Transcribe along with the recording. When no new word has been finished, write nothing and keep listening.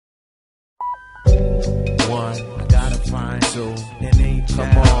One, I gotta find two, and ain't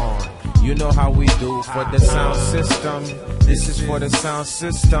come on. You know how we do for the sound system. This is for the sound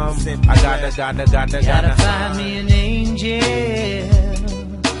system. I gotta find me an angel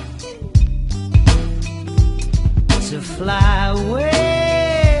to fly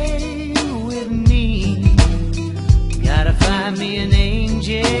away with me. Gotta find me an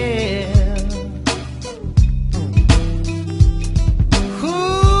angel who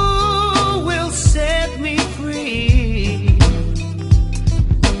will set me free.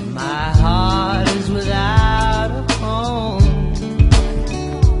 My heart is without a home.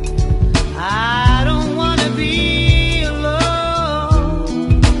 I don't wanna be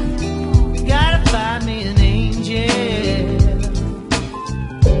alone. Gotta find me an angel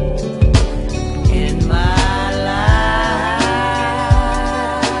in my life,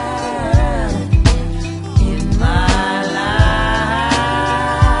 in my life.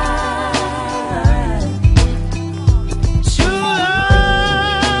 Too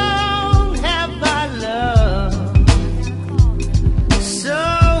long have I loved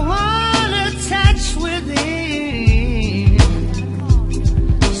someone attached within,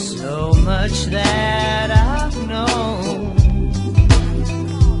 so much that I've known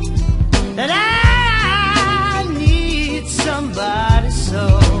that I need somebody,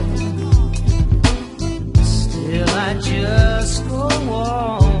 so still I just go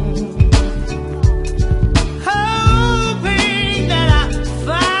on, hoping that I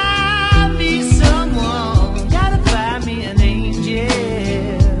find me someone. Gotta find me an angel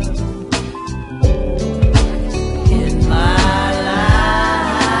in my life,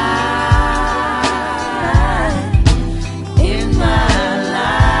 in my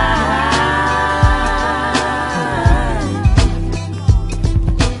life.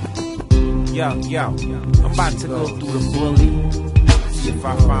 Yo, I'm about to go through the bully. See if I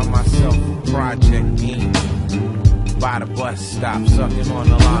find myself a project angel. By the bus stop, sucking on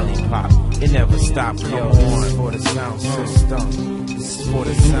the lollipop. It never stops. Come on, for the sound system. This is for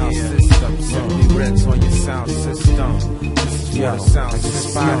the sound system. Simply Reds on your sound system. This is for the sound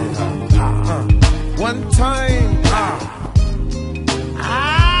system. One time.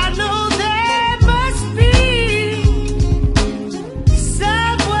 I know there must be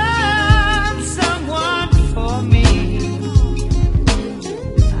someone for me.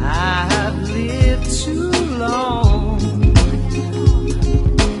 I've lived too long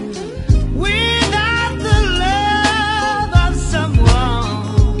without the love of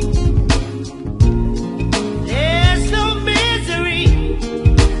someone. There's no misery,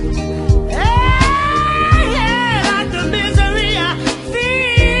 like the misery I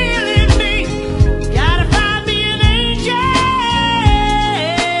feel in me. Gotta find me an angel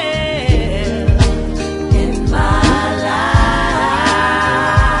in my life,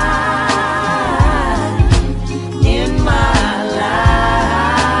 in my life.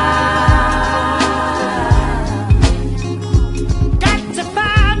 Got to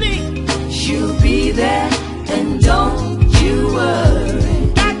find me, she'll be there, and don't you worry.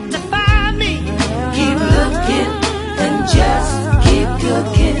 Got to find me, keep looking and just keep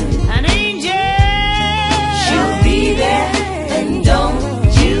cooking. An angel, she'll be there, and don't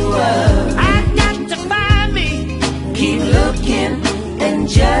you worry. I got to find me, keep looking and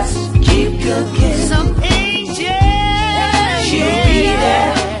just keep cooking. Some angel, she'll be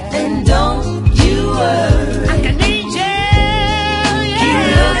there, and don't you worry. Like an angel, keep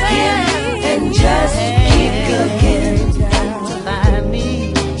looking and just keep cooking. Got to find me,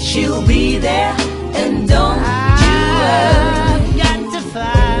 she'll be there, and don't you worry. Got to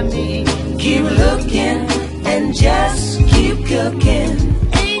find me, keep looking and just keep cooking.